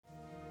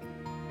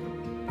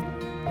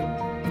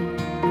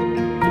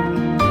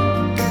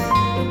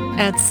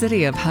At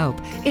City of Hope,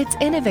 its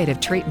innovative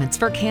treatments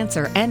for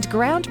cancer and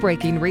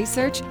groundbreaking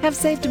research have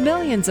saved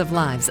millions of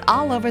lives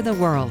all over the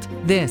world.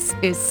 This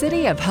is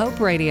City of Hope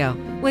Radio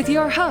with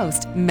your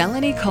host,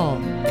 Melanie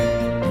Cole.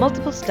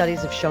 Multiple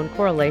studies have shown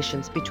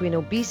correlations between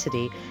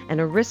obesity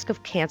and a risk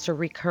of cancer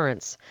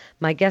recurrence.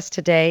 My guest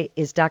today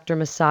is Dr.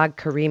 Masag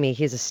Karimi.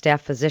 He's a staff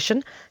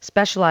physician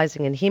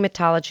specializing in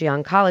hematology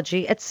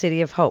oncology at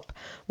City of Hope.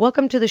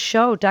 Welcome to the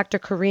show, Dr.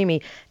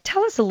 Karimi.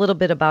 Tell us a little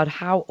bit about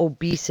how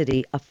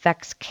obesity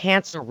affects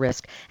cancer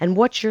risk and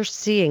what you're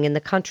seeing in the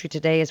country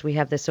today as we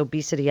have this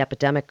obesity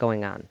epidemic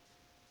going on.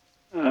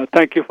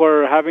 Thank you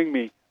for having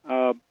me.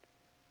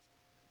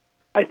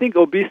 I think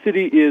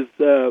obesity is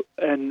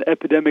an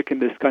epidemic in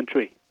this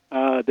country.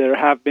 There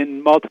have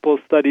been multiple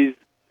studies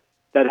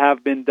that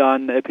have been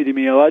done,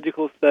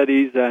 epidemiological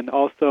studies, and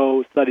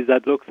also studies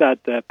that looks at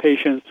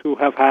patients who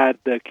have had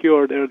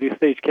cured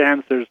early-stage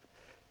cancers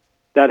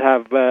that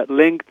have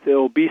linked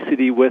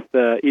obesity with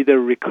either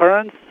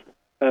recurrence,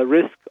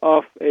 risk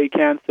of a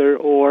cancer,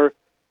 or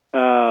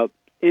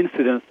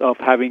incidence of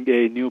having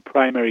a new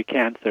primary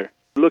cancer.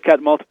 Look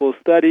at multiple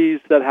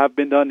studies that have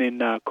been done in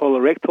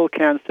colorectal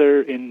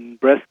cancer, in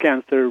breast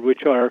cancer,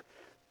 which are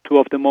two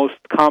of the most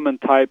common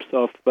types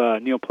of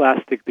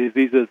neoplastic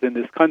diseases in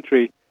this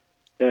country.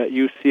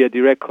 You see a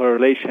direct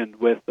correlation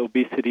with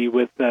obesity,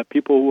 with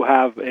people who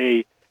have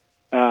a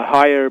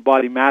higher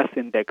body mass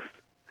index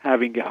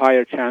having a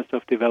higher chance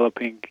of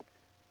developing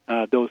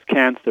those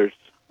cancers.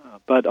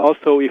 But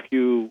also if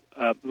you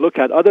look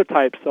at other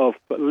types of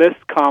less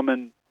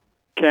common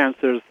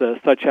cancers,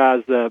 such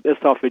as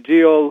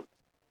esophageal,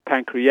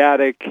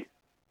 pancreatic,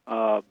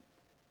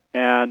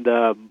 and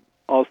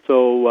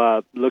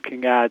also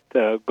looking at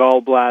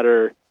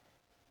gallbladder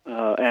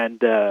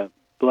and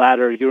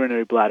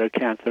urinary bladder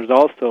cancers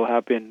also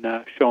have been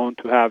shown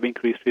to have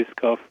increased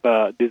risk of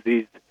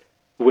disease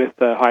with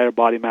a higher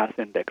body mass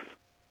index.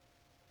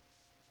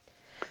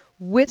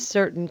 With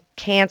certain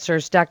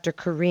cancers, Dr.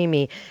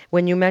 Karimi,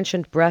 when you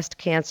mentioned breast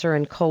cancer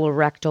and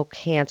colorectal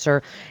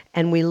cancer,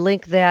 and we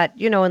link that,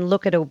 and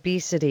look at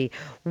obesity,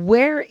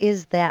 where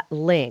is that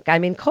link? I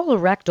mean,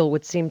 colorectal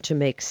would seem to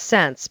make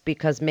sense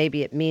because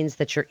maybe it means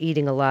that you're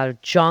eating a lot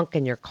of junk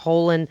and your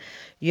colon,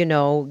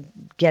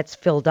 gets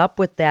filled up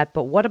with that.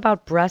 But what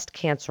about breast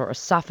cancer,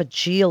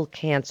 esophageal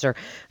cancer,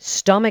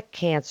 stomach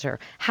cancer?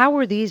 How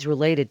are these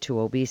related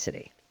to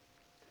obesity?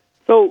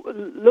 So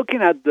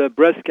looking at the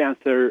breast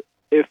cancer,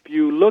 if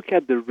you look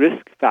at the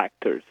risk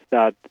factors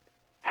that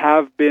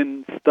have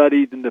been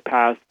studied in the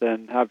past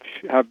and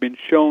have been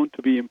shown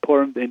to be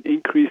important in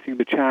increasing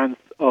the chance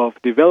of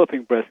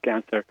developing breast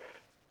cancer,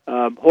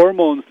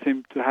 hormones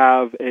seem to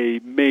have a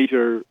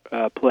major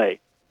play.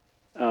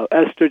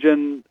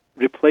 Estrogen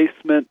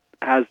replacement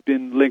has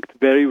been linked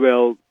very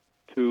well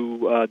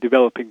to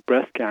developing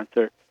breast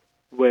cancer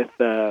with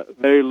a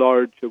very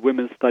large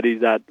women's study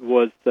that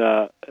was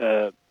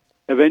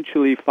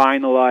eventually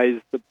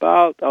finalized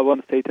about, I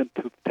want to say,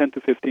 10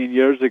 to 15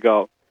 years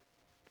ago.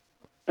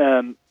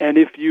 And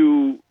if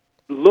you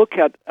look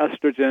at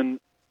estrogen,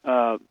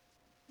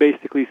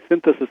 basically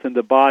synthesis in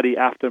the body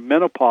after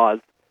menopause,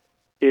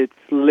 it's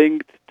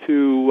linked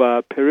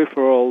to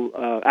peripheral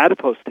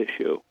adipose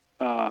tissue.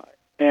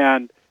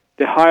 And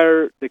the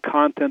higher the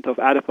content of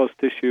adipose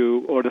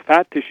tissue or the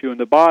fat tissue in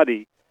the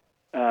body,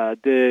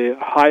 the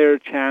higher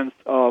chance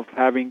of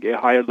having a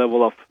higher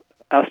level of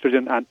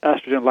estrogen and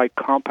estrogen-like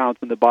compounds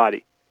in the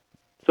body.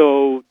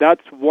 So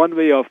that's one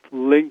way of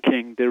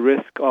linking the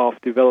risk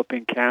of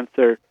developing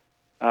cancer,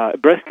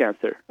 breast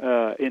cancer,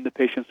 in the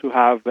patients who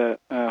have a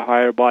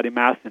higher body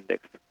mass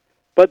index.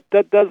 But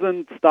that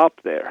doesn't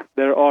stop there.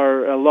 There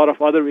are a lot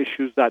of other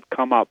issues that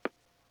come up.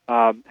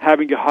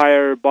 Having a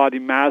higher body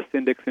mass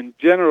index in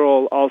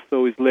general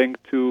also is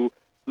linked to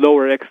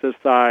lower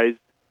exercise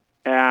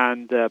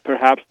and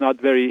perhaps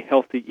not very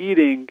healthy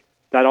eating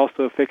that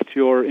also affects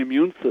your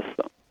immune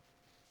system.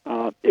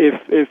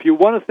 If you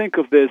want to think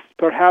of this,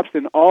 perhaps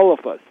in all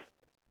of us,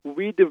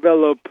 we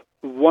develop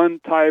one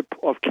type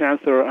of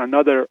cancer or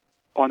another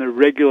on a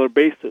regular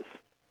basis.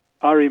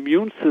 Our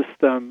immune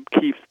system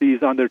keeps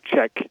these under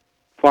check,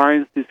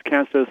 finds these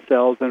cancer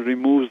cells and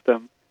removes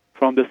them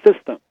from the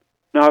system.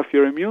 Now, if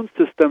your immune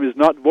system is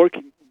not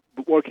working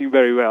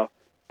very well,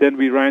 then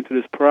we run into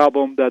this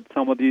problem that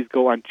some of these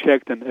go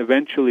unchecked and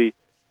eventually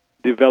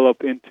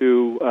develop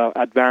into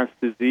advanced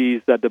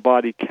disease that the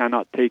body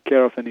cannot take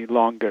care of any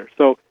longer.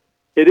 So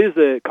it is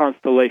a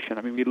constellation.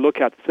 I mean, we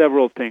look at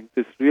several things.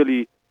 It's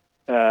really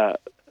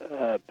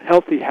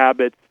healthy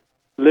habits,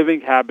 living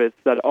habits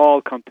that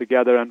all come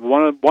together, and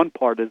one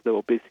part is the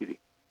obesity.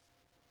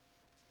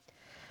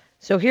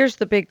 So here's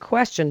the big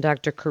question,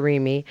 Dr.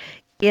 Karimi.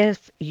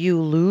 If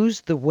you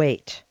lose the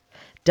weight,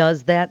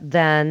 does that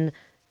then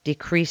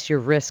decrease your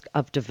risk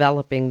of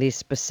developing these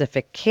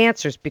specific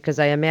cancers? Because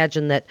I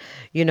imagine that,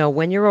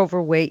 when you're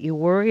overweight, you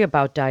worry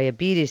about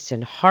diabetes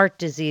and heart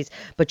disease,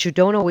 but you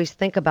don't always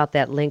think about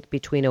that link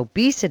between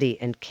obesity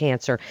and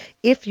cancer.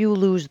 If you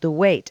lose the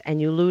weight and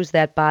you lose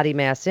that body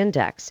mass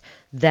index,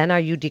 then are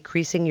you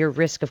decreasing your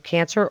risk of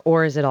cancer,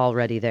 or is it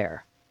already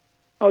there?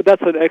 Oh,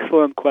 that's an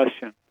excellent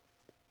question.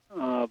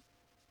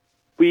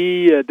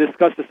 We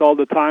discuss this all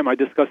the time. I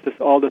discuss this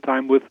all the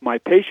time with my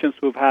patients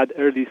who've had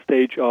early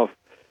stage of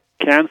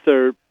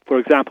cancer, for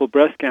example,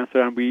 breast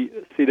cancer, and we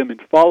see them in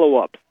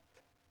follow-ups.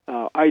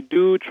 I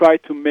do try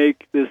to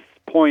make this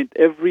point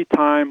every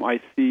time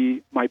I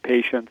see my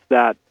patients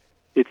that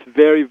it's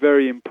very,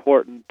 very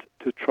important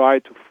to try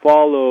to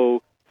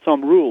follow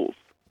some rules.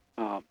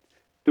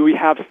 Do we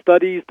have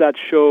studies that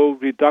show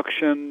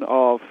reduction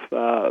of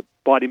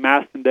body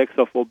mass index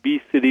of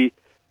obesity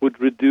would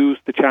reduce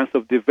the chance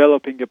of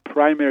developing a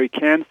primary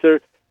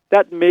cancer?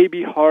 That may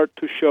be hard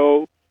to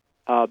show.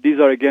 These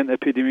are, again,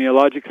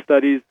 epidemiologic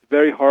studies.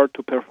 Very hard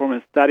to perform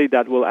a study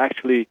that will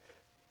actually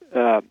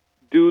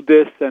do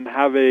this and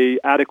have a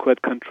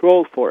adequate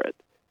control for it.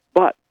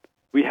 But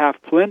we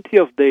have plenty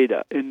of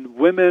data in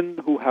women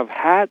who have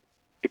had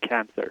a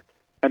cancer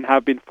and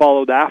have been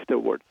followed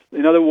afterwards.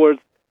 In other words,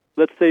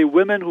 let's say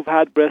women who've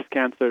had breast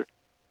cancer,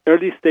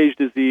 early stage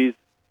disease,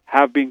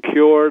 have been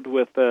cured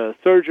with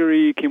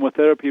surgery,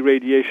 chemotherapy,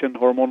 radiation,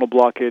 hormonal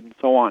blockade, and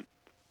so on.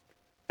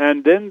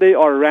 And then they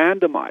are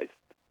randomized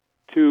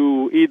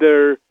to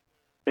either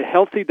a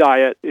healthy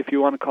diet, if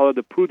you want to call it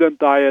a prudent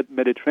diet,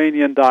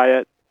 Mediterranean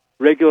diet,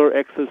 regular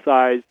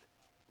exercise,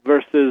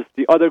 versus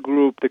the other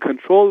group, the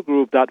control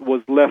group that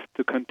was left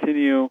to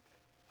continue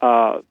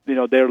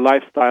their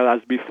lifestyle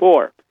as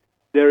before.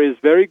 There is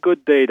very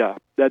good data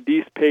that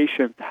these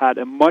patients had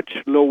a much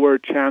lower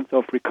chance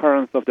of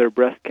recurrence of their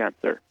breast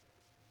cancer.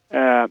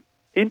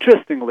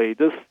 Interestingly,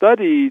 the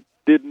study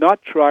did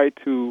not try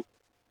to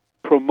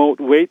promote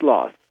weight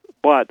loss,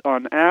 but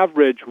on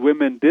average,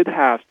 women did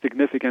have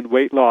significant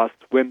weight loss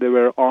when they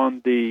were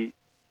on the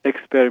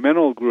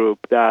experimental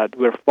group that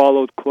were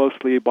followed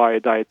closely by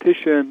a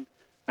dietitian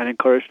and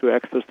encouraged to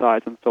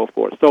exercise and so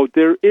forth. So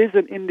there is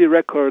an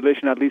indirect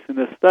correlation, at least in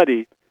this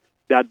study,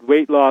 that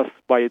weight loss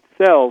by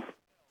itself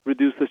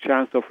reduces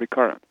chance of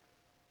recurrence.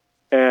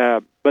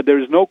 But there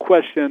is no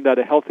question that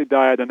a healthy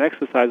diet and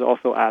exercise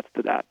also adds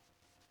to that.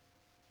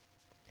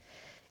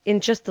 In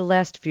just the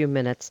last few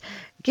minutes,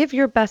 give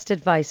your best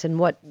advice on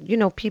what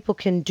people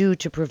can do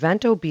to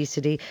prevent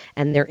obesity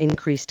and their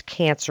increased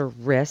cancer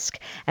risk,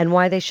 and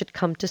why they should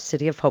come to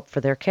City of Hope for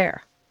their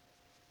care.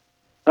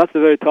 That's a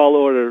very tall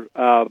order,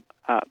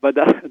 but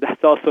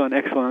that's also an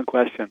excellent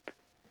question.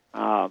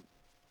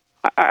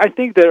 I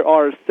think there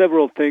are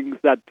several things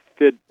that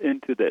fit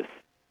into this.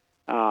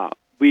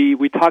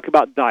 We talk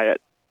about diet.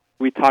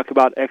 We talk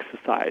about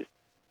exercise.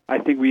 I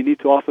think we need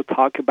to also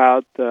talk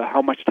about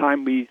how much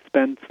time we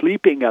spend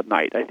sleeping at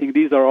night. I think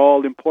these are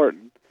all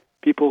important.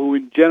 People who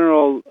in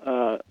general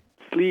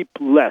sleep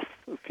less,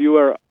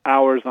 fewer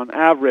hours on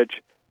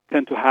average,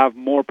 tend to have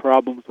more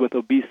problems with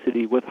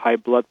obesity, with high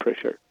blood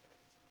pressure.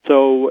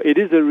 So it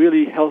is a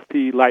really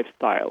healthy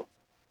lifestyle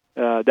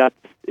that's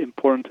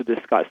important to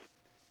discuss.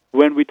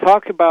 When we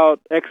talk about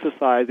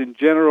exercise, in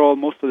general,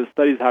 most of the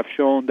studies have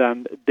shown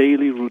that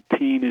daily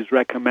routine is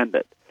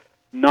recommended.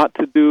 Not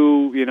to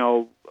do,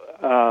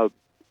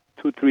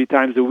 2-3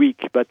 times a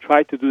week, but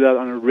try to do that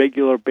on a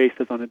regular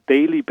basis, on a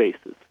daily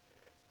basis,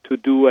 to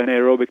do an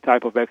aerobic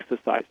type of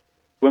exercise.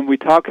 When we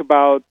talk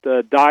about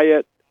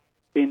diet,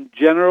 in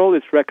general,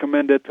 it's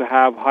recommended to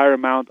have higher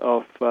amount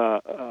of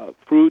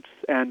fruits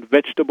and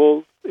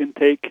vegetables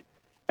intake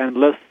and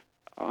less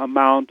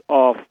amount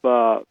of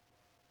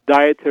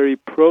dietary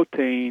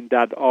protein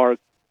that are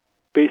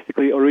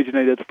basically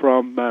originated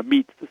from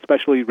meats,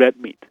 especially red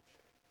meat.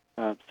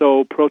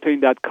 So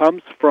protein that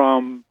comes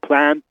from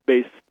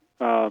plant-based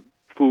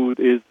food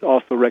is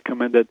also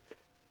recommended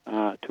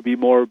to be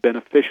more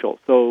beneficial.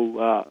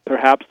 So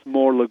perhaps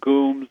more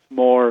legumes,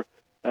 more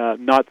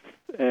nuts,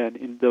 and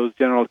in those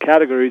general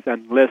categories,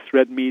 and less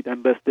red meat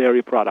and less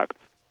dairy products.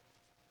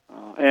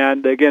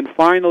 And again,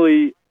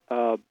 finally,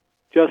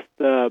 just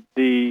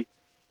the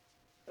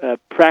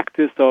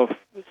practice of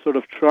sort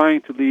of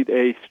trying to lead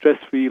a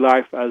stress-free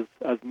life as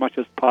much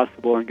as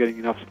possible and getting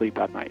enough sleep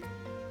at night.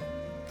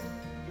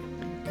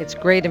 It's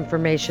great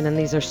information, and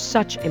these are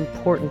such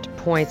important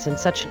points and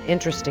such an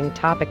interesting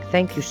topic.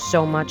 Thank you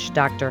so much,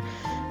 Doctor.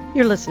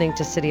 You're listening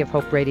to City of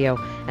Hope Radio,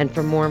 and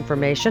for more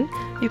information,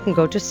 you can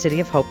go to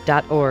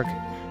cityofhope.org.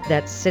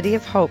 That's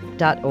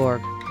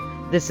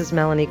cityofhope.org. This is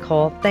Melanie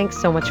Cole. Thanks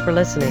so much for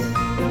listening.